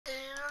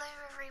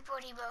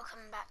everybody, welcome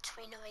back to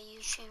another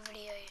YouTube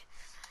video,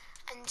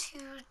 and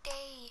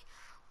today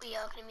we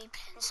are going to be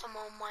playing some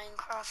more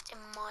Minecraft in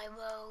my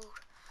world.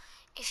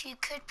 If you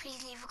could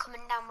please leave a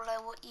comment down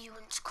below what you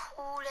want to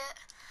call it,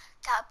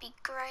 that would be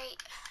great,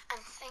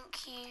 and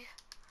thank you.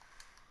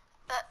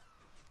 But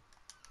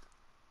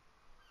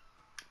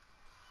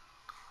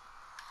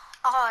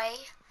I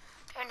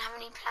don't have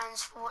any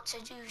plans for what to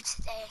do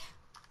today.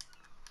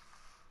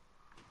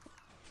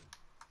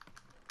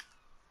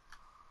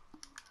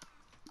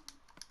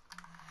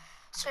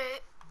 So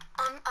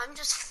I'm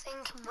just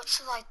thinking, what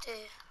should I do?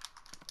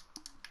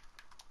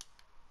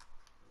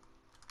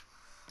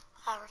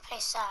 I'll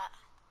replace that.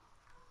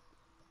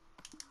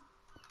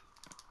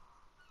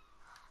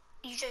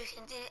 You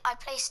joking? I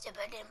placed it,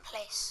 but it didn't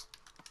place.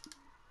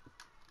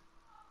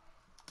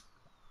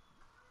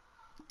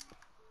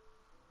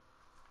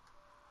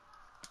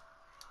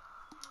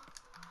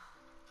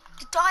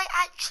 Did I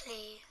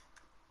actually?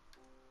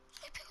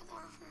 Did I pick the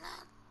one from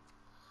that?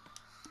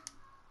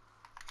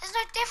 There's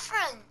no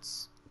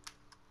difference.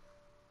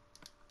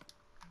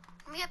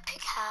 Let me get a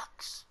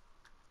pickaxe.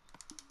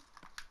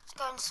 Let's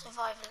go into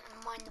survival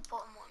and mine the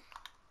bottom one.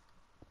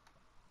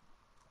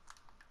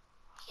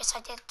 Yes,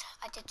 I did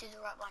do the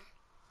right one.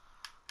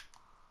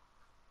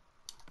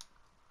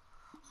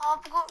 Oh,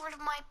 I got rid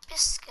of my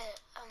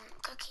biscuit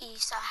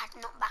cookies that I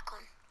had knocked back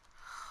on.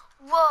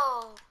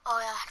 Whoa! Oh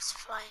yeah, I had to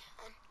fly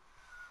in.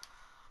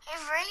 I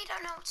really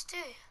don't know what to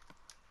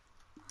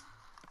do.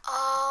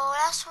 Oh,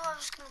 that's what I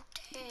was gonna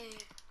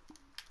do.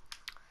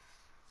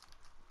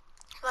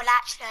 Well,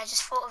 actually, I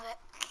just thought of it.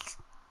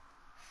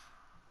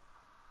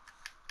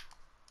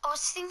 I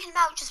was thinking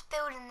about just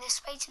building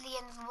this way to the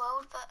end of the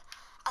world, but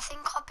I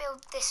think I'll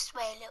build this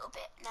way a little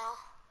bit now.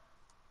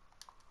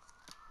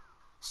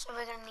 So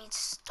we're gonna need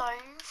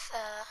stone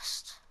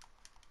first.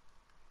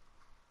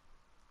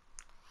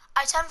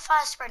 I turned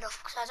fire spread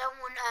off because I don't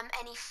want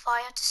any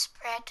fire to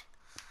spread,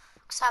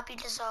 because that'd be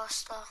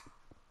disaster.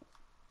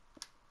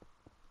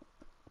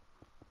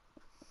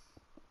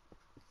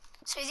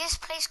 So this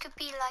place could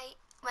be like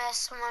where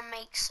someone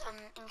makes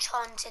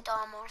enchanted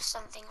armor or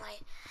something, like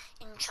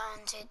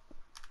enchanted,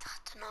 I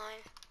don't know,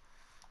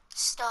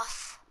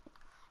 stuff,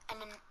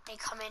 and then they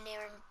come in here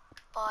and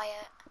buy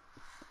it.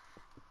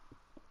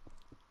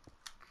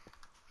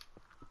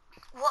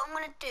 What I'm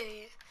gonna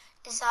do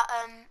is that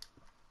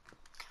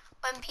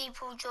when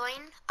people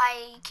join,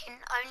 I can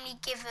only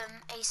give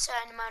them a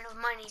certain amount of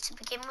money to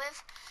begin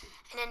with,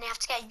 and then they have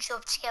to get a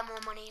job to get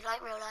more money,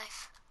 like real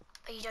life,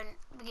 but you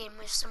don't begin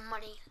with some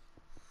money.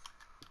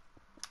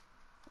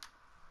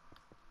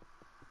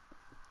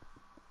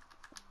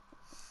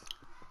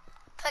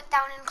 Put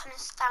down in the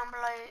comments down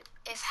below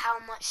if how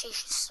much you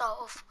should start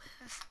off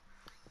with.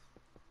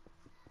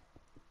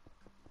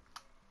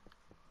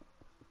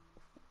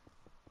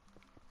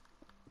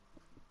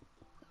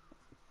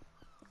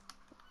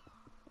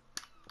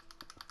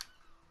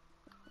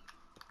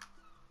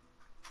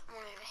 Put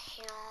one over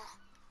here.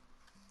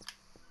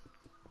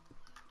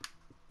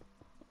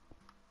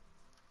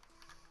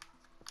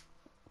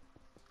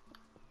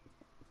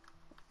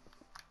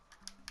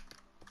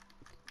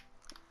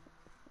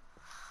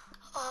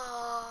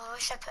 Oh, I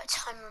wish I put a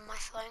timer on my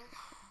phone.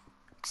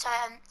 So,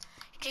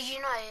 did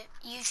you know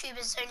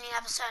YouTubers only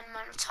have a certain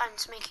amount of time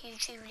to make a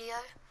YouTube video?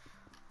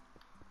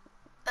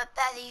 But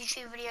better the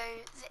YouTube video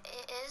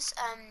it is,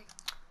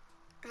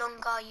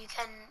 longer you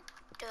can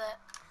do it.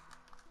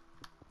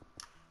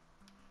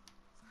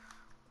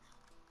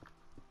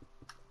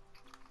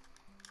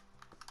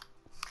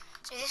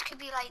 So this could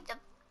be like the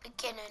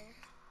beginning.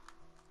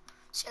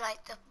 So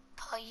like the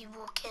part you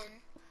walk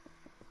in,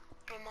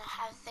 and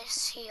I have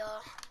this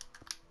here.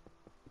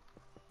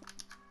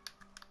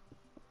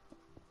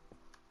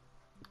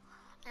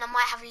 And I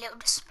might have a little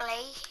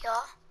display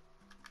here.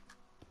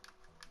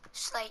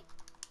 Just like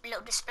a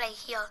little display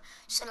here.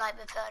 So like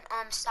we put an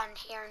arm stand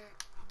here and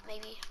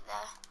maybe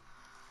there.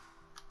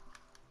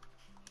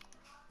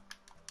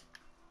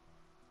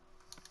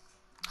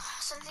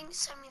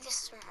 Something's telling me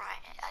this isn't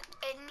right.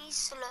 It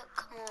needs to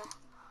look more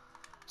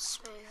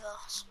smoother.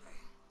 So.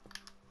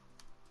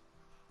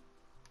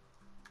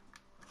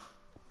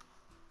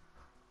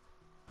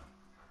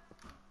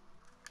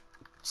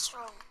 What's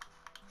wrong?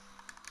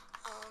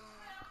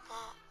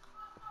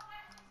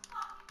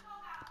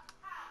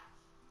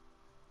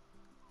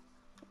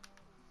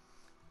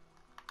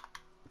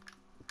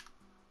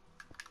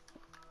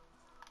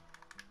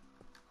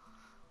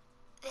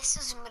 This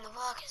isn't gonna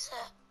work, is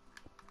it?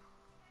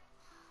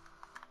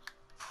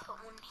 Put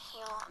one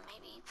here,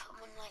 maybe put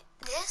one like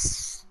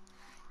this.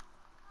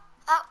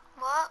 That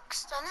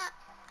works, doesn't it?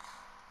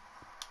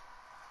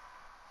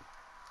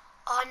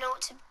 Oh, I know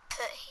what to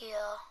put here.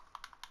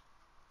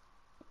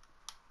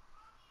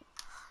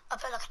 I'll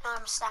put like an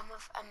armor stand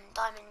with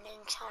diamond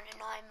enchanted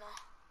armor.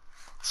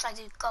 Should I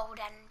do gold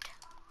and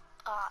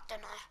I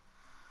don't know.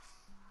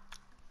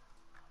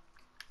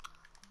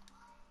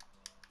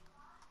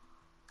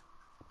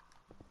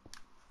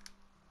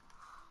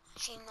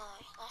 Actually no,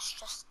 that's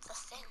just the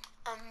thing.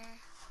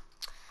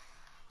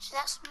 So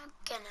that's the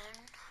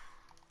beginning.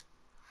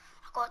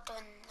 I've got start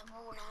doing the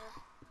wall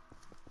now.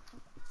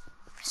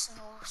 Press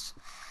the walls.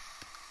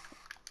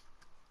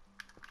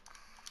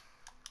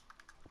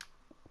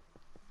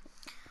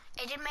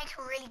 It did make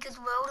a really good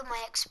world on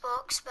my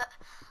Xbox, but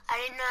I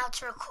didn't know how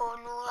to record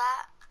and all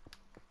that.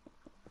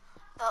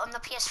 But on the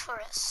PS4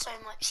 it's so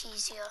much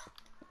easier.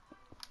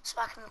 So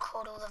I can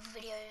record all the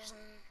videos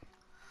and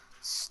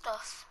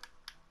stuff.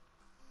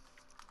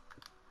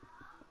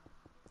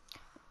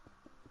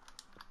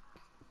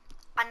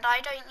 And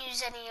I don't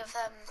use any of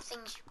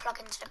things you plug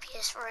into the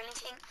PS4 or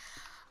anything.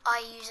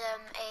 I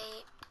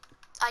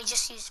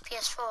just use the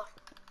PS4.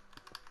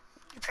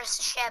 You press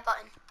the share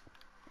button.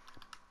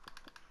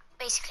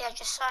 Basically, I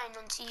just sign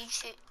onto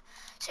YouTube.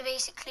 So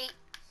basically,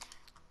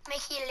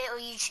 making a little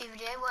YouTube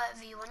video,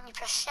 whatever you want. You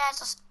press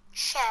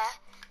share,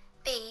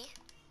 B,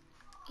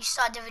 you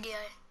start the video,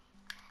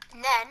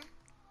 and then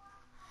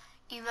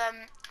you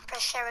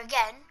press share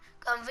again.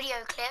 Go on video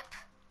clip,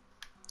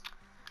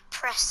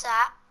 press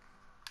that,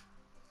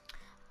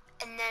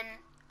 and then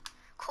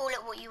call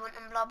it what you want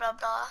and blah blah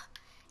blah.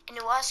 And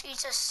it will ask you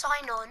to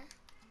sign on.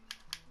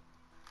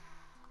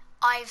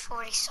 I've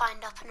already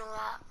signed up and all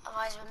that,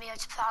 otherwise I wouldn't be able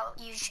to put out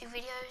YouTube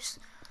videos.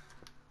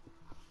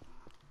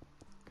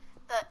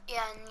 But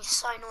yeah, and you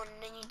sign on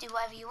and then you do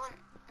whatever you want,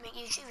 make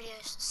YouTube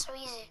videos, it's so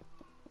easy.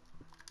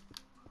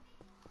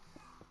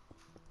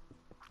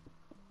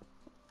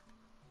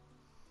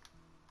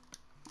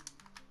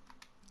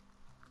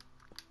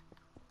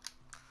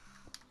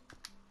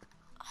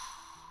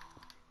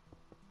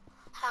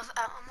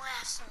 I might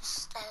have some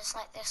stairs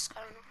like this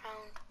going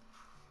around.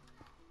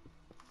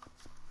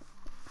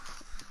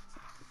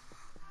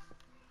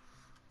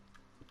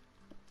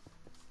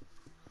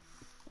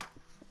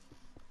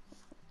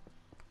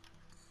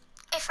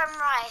 If I'm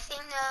right, I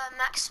think the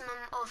maximum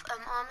of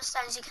armor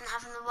stones you can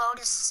have in the world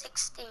is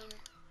 16.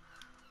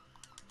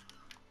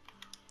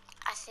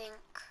 I think.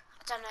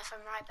 I don't know if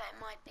I'm right, but it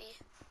might be.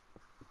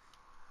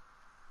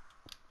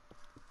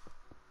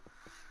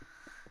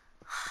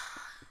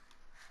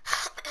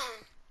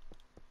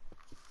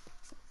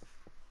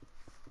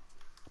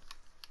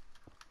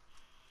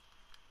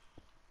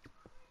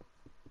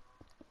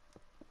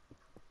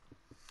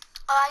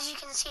 Oh, as you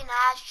can see,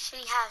 I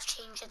actually have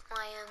changed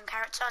my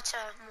character to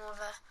more of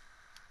a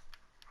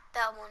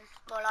better one.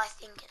 Well, I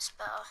think it's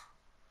better.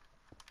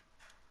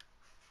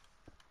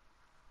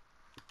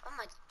 What am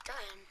I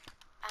doing?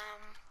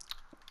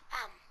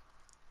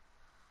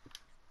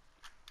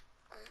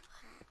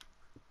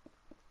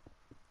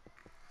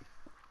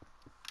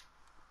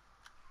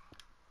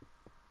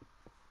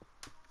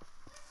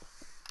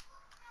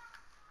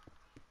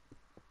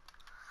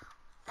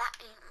 That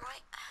ain't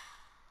right.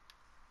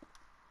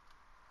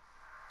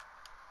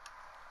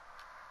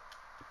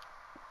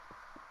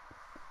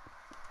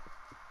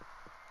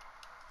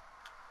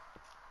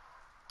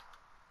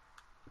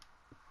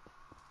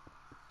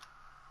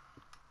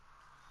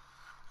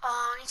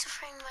 Oh, I need to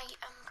phone my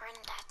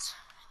granddad.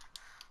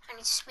 I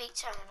need to speak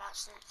to him about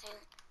something.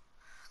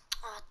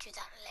 I'll do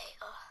that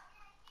later.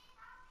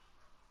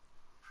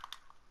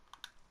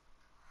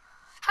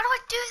 How do I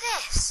do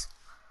this?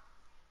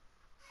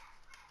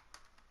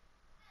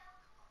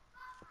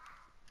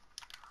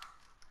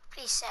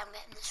 Please say I'm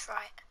getting this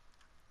right.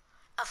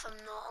 If I'm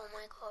not, oh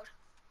my god.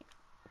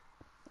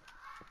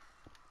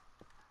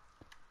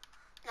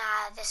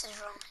 Nah, this is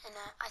wrong,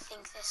 I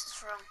think this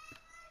is wrong.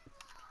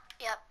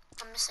 Yep,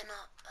 I'm messing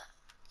up, but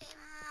it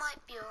might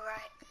be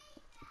alright.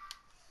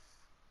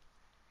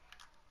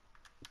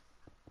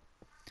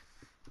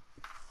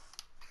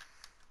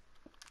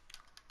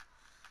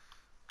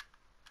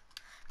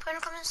 Put in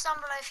the comments down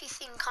below if you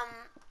think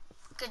I'm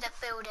good at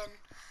building.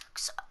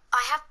 Because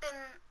I have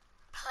been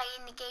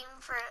playing the game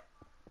for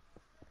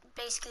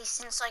basically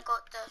since I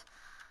got the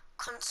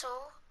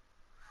console.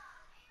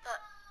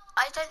 But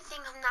I don't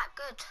think I'm that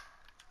good.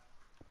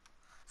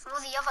 From all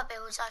the other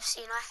builds I've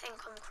seen, I think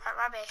I'm quite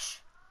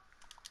rubbish.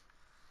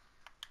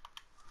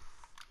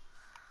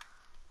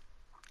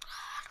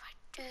 How do I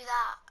do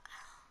that?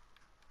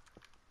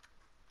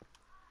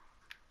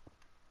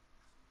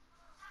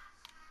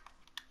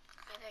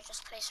 Maybe I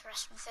just place the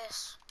rest of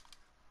this.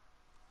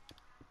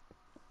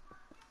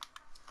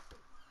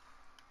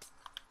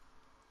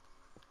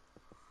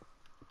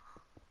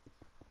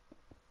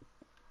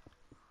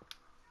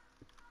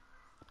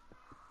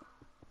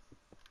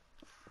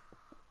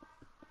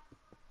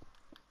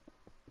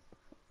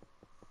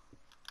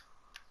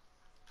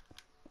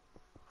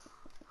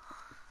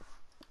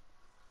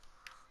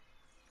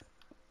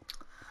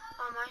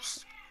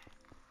 Almost.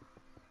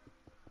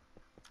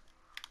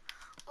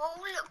 What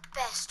will look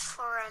best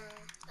for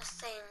the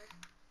thing?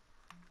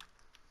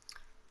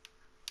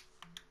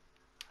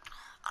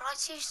 I like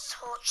to use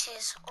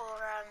torches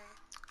or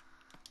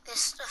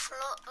this stuff a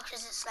lot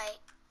because it's like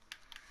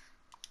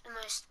the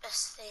most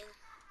best thing.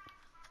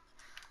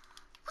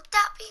 Would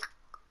that be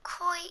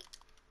quite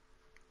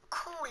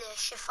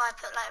coolish if I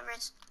put like a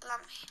red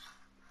lamp here?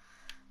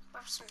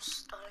 Grab some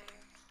stone.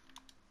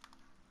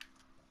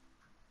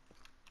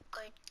 Go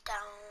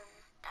down,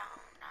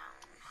 down, down.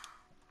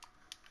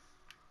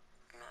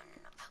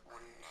 No, put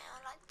one there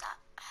like that.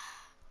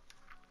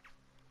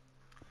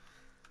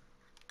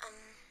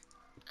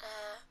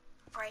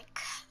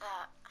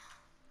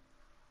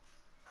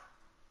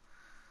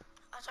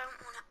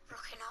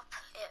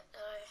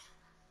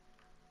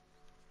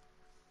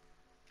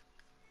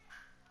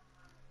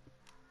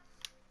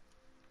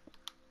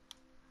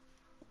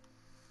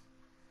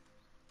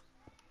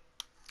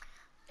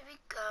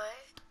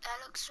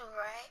 looks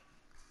alright.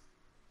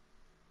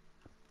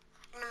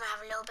 And then we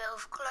have a little bit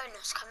of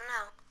glowness coming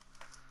out.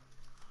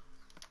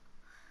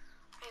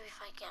 Maybe if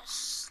I get a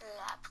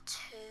slab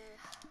 2.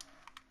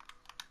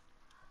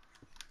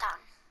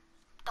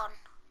 Done.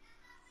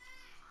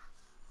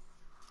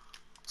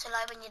 So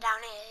like when you're down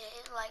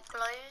here, it like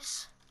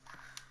glows.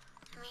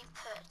 Let me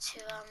put to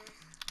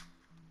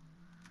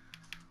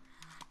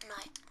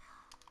night.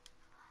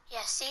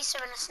 Yeah, see, so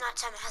when it's night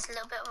time, it has a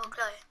little bit of a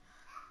glow.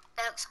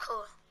 That looks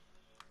cool.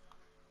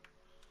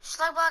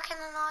 Should I work in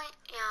the night?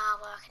 Yeah, I'll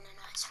work in the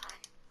night, it's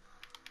fine.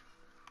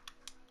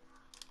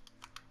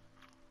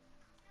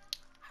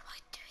 How do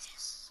I do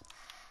this?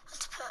 I have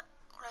to put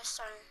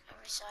glowstone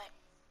every side.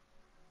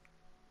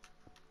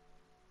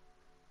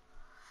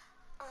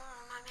 Oh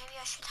no, maybe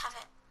I should have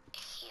it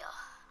here.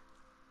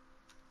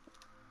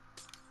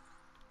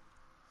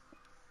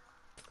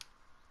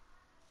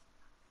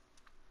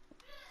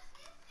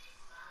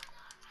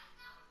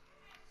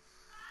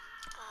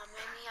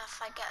 Maybe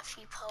if I get a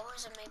few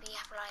poles and maybe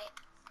have like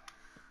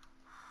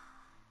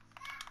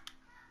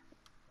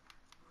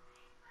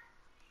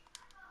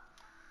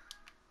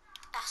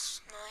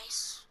that's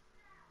nice.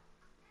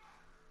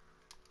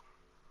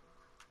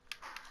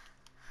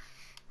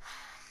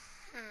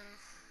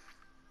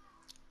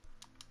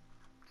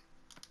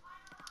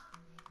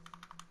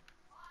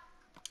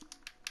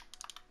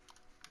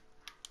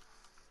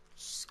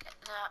 Just get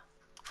that,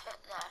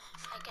 put there.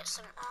 If I get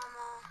some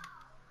armor,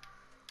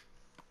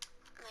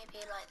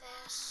 maybe like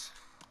this.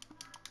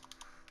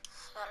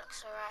 So that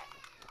looks alright.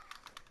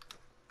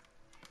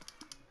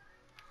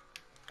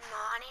 No,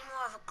 I need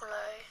more of a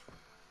glow.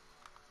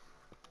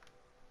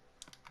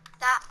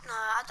 No,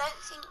 I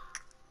don't think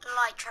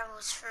light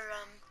travels through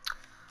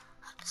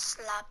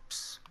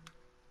slabs.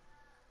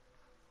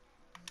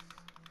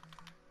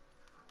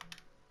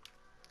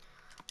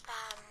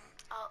 Bam,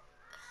 oh,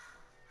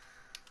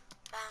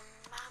 bam,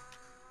 bam,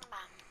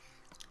 bam.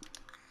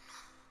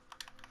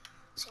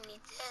 So you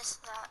need this,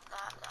 that.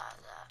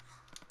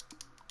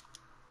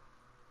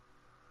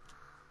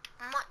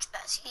 Much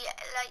better. See,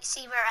 like,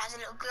 see where it has a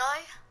little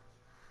glow?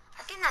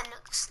 I think that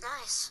looks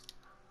nice.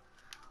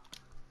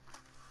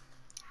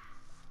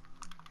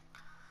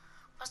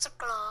 What's the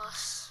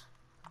glass?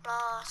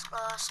 Glass,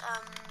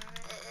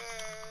 it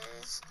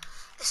is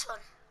this one.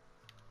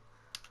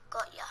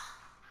 Got ya.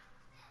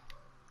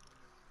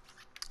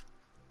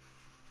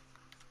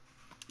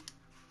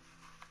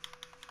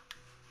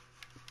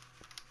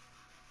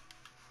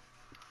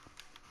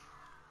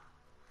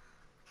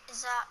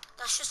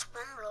 That's just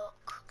one block.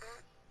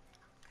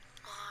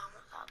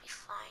 That'll be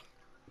fine.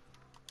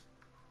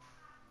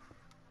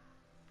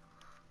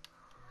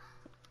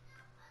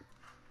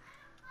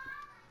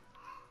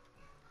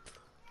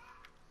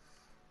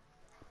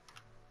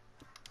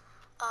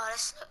 Oh,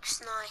 this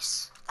looks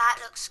nice. That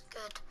looks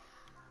good.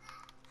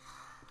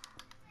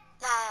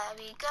 There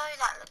we go,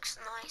 that looks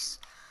nice.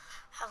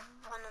 Have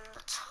one on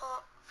the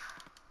top.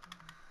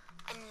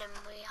 And then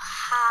we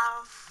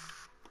have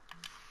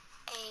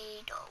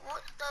a door.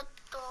 What the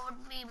door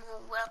would be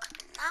more welcome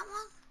in that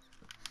one?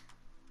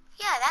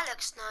 Yeah, that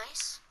looks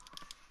nice.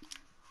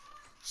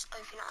 Just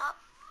open it up.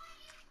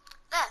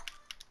 There.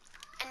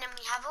 And then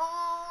we have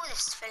all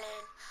this to fill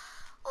in.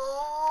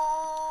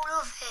 All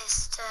of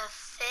this to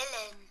fill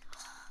in.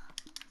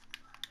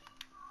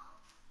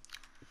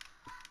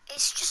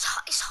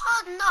 It's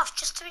hard enough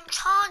just to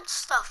enchant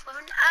stuff with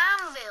an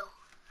anvil.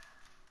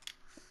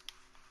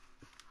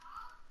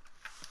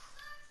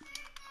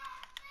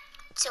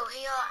 Till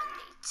here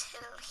and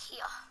till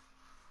here.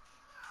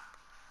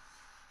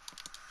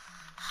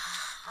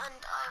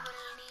 And I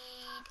will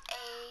need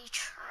a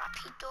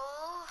trappy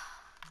door.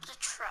 The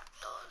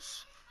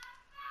trapdoors.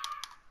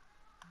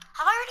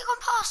 Have I already gone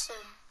past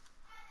them?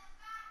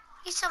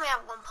 You tell me I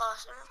haven't gone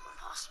past them. I've gone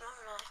past them,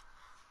 haven't I?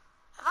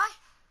 Have I?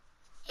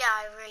 Yeah,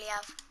 I really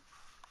have.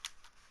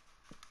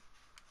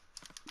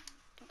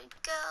 Here we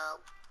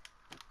go.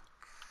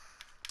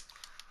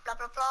 Blah,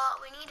 blah, blah.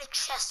 We need a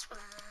chest with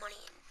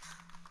money in.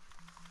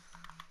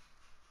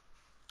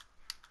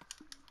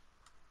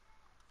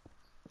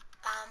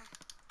 Bam.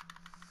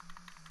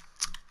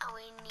 And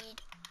we need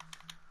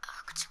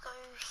to go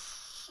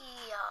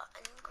here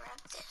and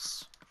grab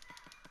this.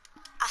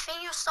 I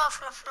think you'll start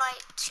with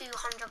like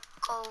 200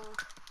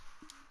 gold.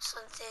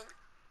 Something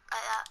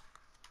like that.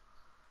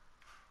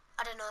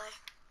 I don't know.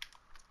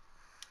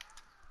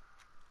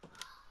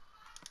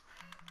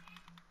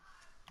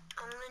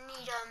 I'm gonna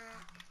need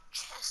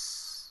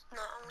chests.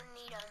 No, I'm gonna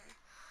need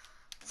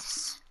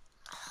this.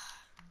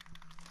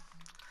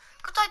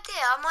 Good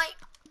idea. I might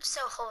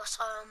sell horse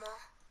armor.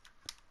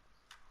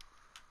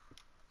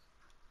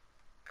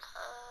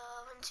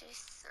 1, 2,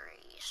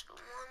 3. So 1,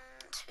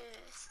 2,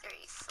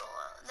 3, 4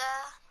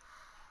 there.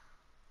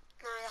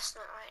 No, that's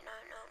not right. No.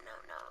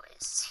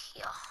 It's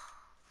here.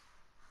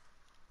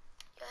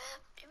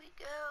 Yep, here we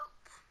go.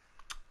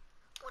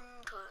 1,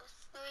 2,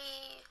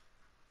 3.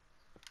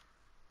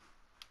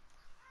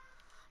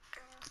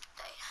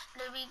 And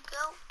there we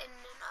go. And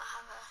then I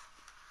have a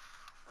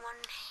 1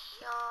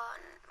 here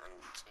and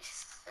 1, 2,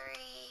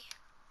 3.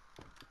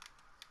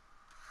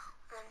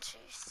 1, 2,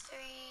 3.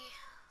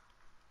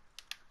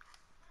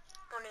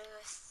 1, 2,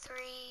 3.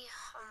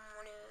 And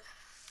 1, 2,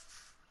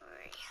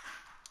 3.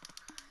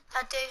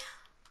 That do?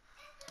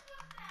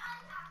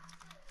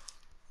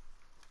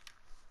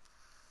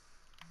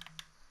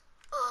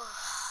 Ugh.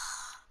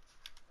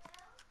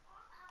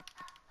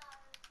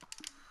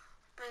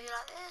 Maybe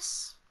like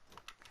this.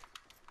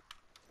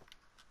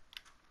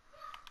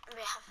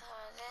 Maybe have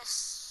this.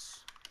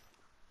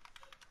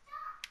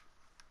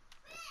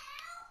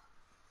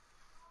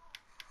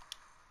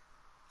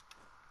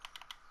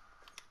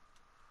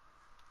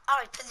 I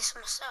would put this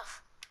on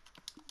myself.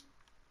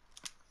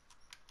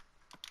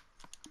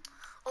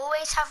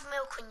 Always have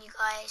milk on you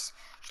guys,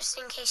 just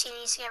in case you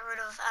need to get rid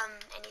of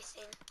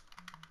anything.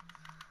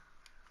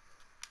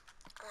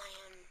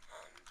 Iron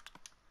and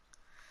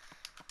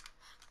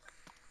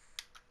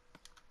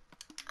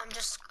I'm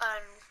just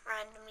going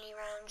randomly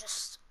around,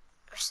 just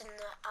pressing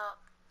that up.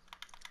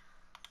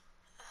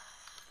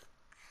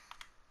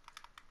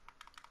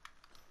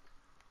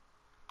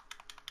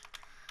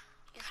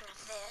 You can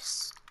have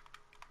this,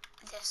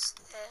 this,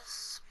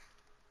 this.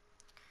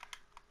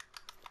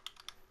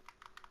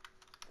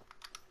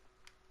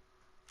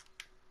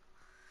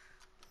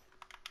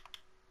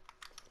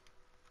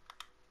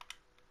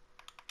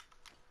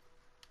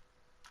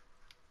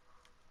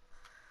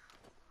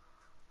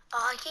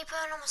 Oh, I keep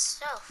putting on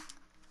myself.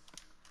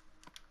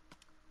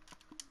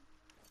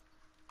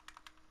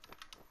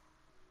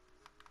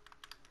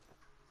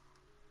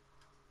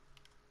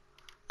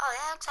 Oh,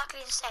 they're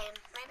exactly the same.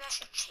 Maybe I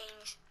should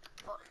change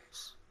the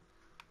buttons.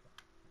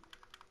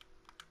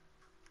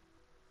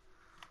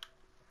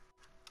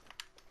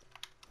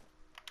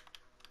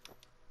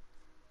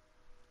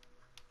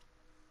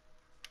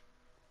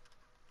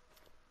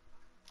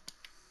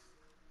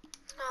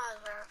 No, I'll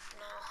wear it for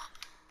now.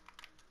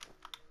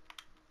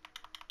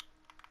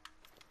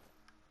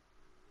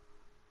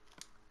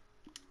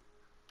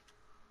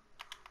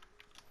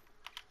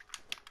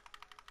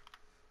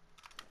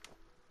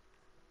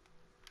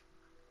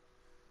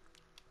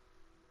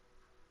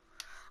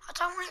 I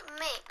don't want it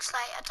mixed,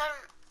 like, I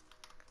don't...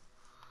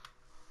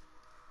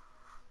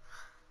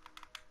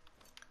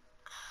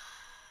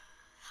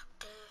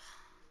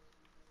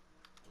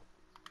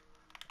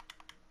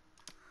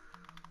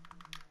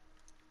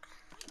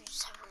 Maybe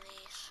just have one of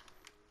these.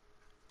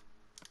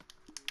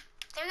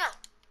 There we go.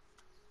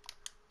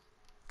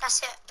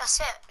 That's it, that's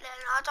it.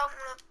 I don't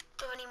want to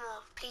do any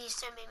more. Please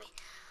don't make me.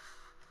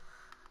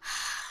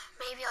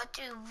 Maybe I'll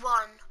do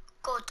one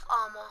god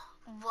armor.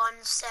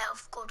 One set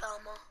of god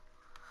armor.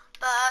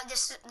 But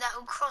that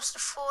will cost a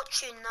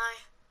fortune though.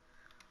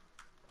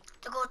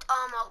 The god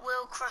armor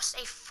will cost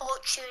a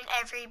fortune,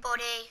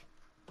 everybody.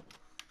 Oh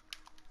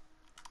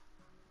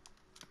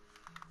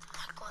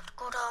my god,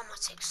 god armor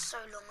takes so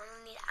long. I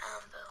don't need an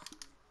anvil.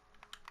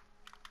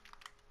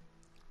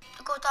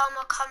 The god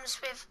armor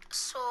comes with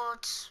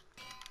swords.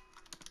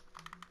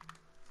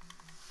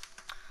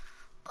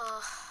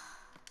 Ugh.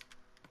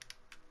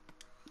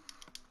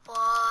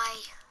 Why?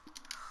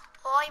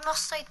 Why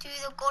must I do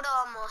the god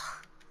armor?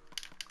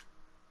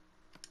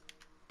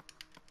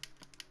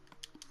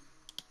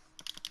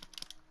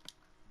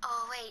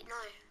 Oh wait, no.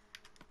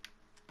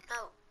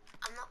 No,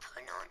 I'm not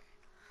putting it on.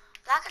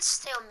 That could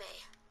steal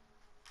me.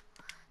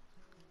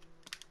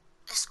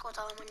 This god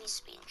armor needs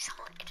to be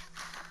enchanted.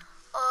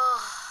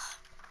 Oh.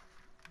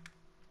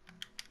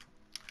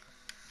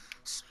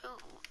 So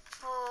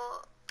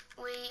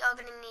we are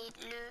gonna need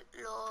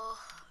loot, law,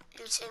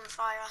 looting,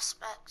 fire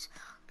aspect,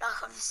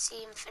 like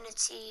obviously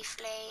infinity,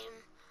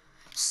 flame,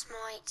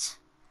 smite,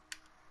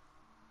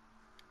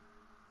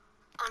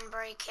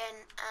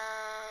 unbreaking,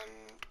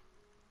 and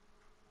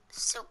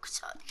silk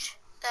touch.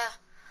 There,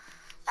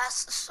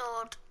 that's the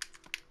sword.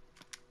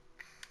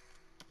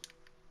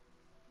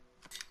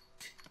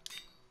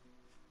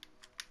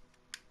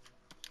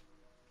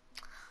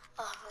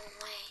 Oh, wrong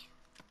way.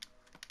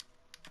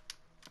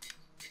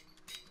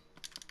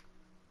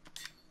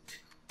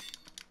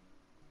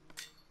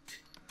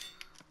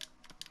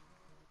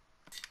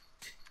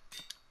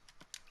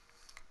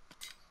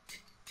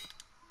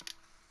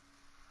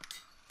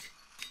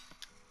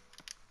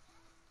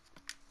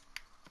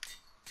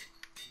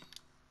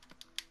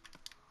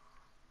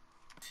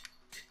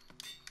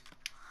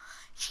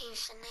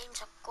 Jeez, the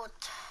name's a good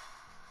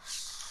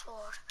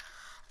sword.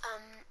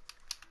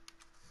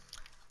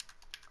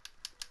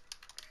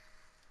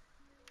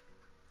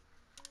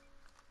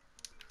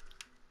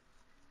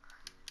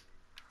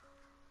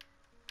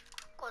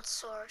 God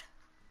sword.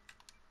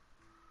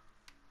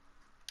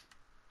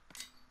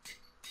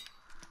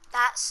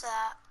 That's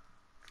I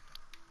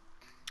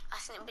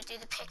think we do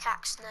the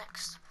pickaxe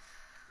next.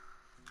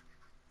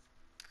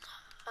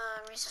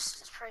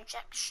 Resistance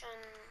projection.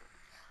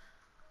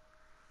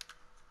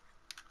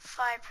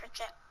 Fire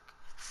protection.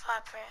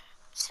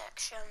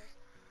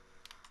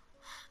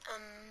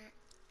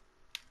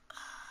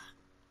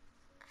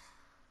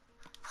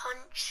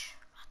 Punch.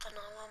 I don't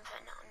know why I'm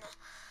putting it on there.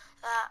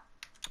 That.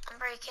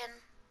 Unbreaking.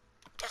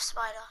 Death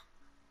spider.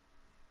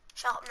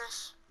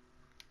 Sharpness.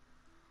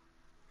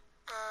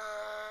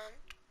 And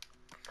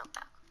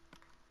knockback.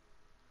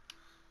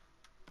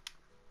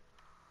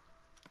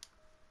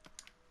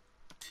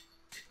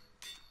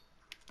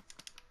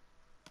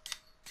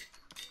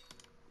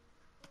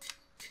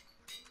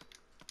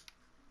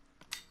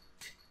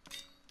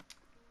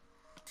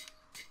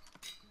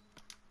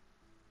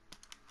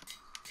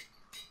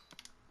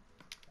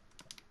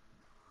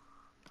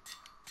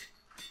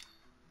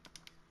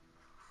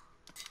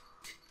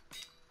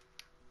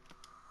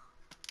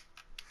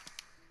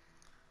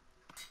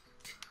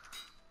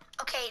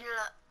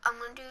 look, I'm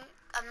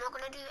not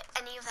gonna do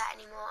any of that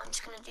anymore. I'm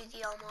just gonna do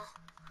the armor.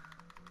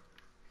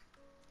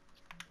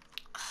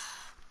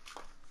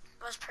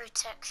 Where's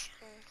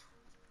protection?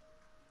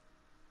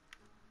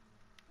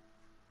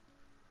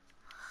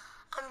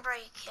 I'm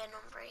breaking.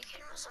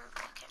 Where's I'm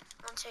breaking?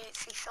 1, 2,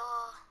 3, 4.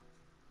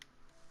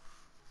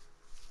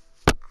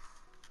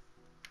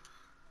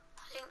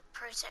 I think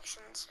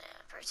protection's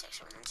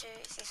protection 1, 2,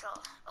 3, 4.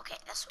 Okay,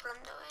 that's what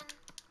I'm doing.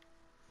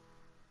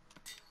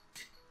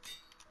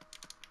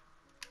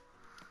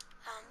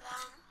 Bam,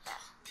 bam,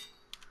 there.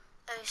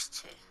 Those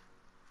two.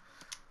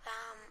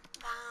 Bam,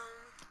 bam.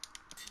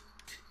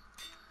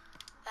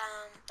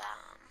 Bam,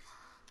 bam.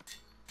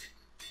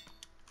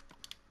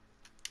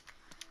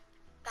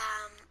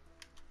 Bam,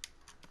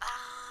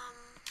 bam.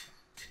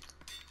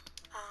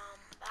 Bam,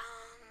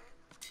 bam.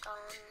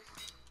 Gone.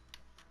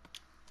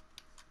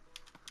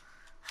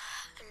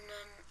 And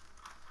then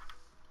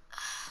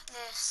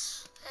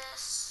this,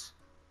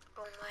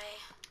 wrong way.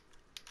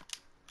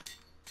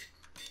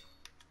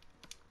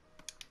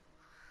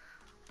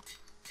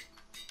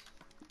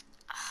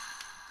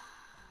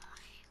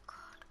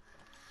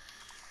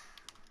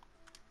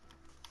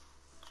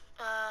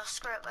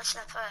 Screw it, where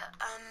should I put it?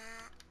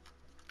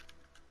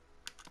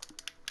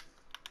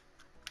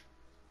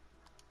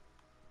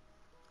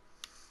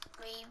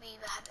 Maybe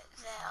we'll have it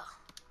there.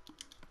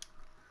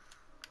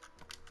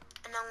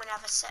 And I'm gonna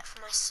have a set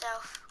for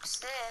myself, because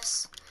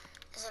this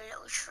is a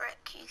little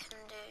trick you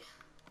can do.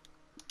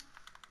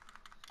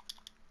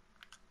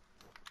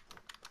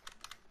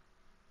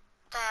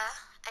 There,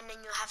 and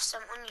then you'll have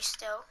some on you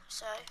still,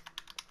 so.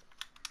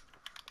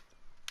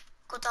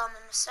 Good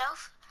armor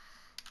myself.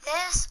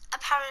 This,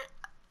 apparently,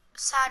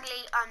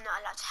 sadly, I'm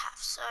not allowed to have,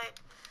 so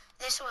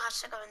this will have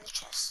to go in the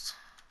chest.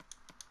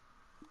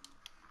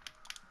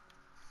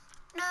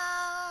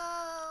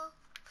 No!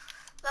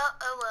 Well,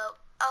 oh well.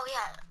 Oh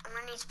yeah, I'm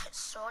gonna need to put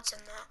swords in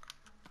that.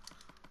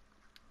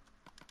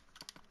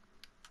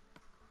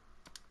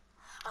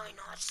 Oh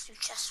no, I just do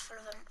chests full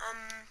of them.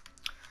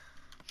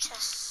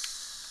 Chests.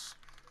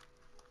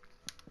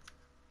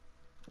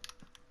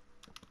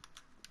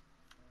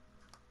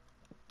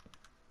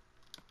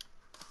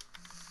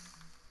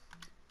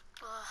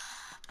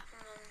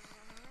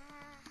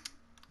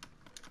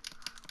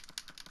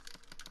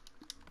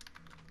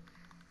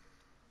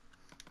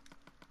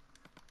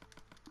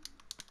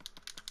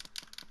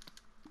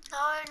 No,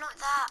 not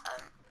that.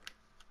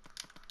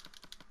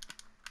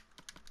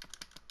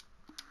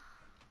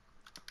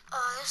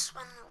 Oh, this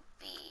one will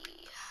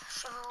be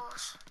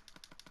shovels.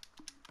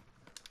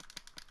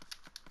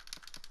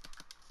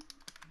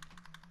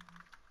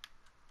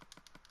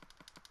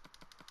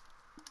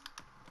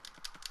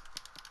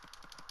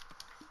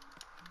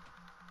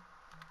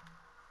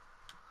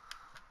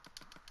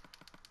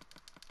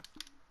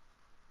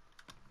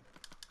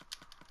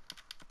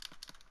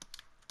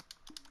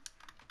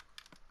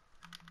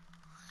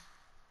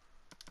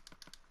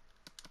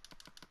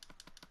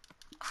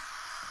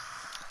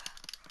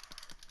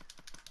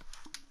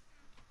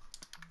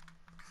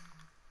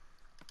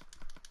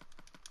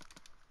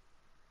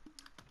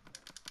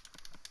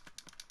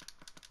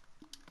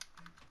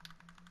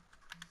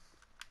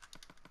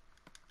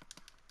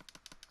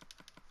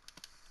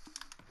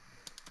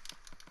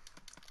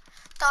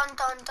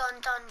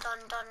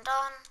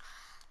 Done.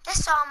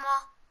 This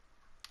armor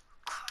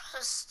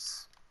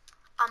costs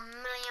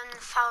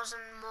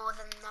 1,000,000 more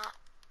than that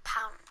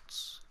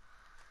pounds.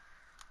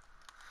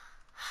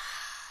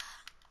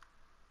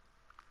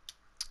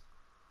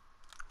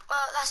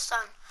 Well, that's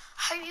done.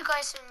 Hope you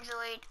guys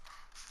enjoyed.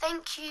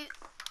 Thank you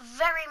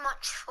very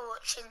much for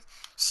watching.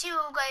 See you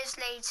all guys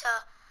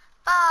later.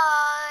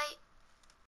 Bye.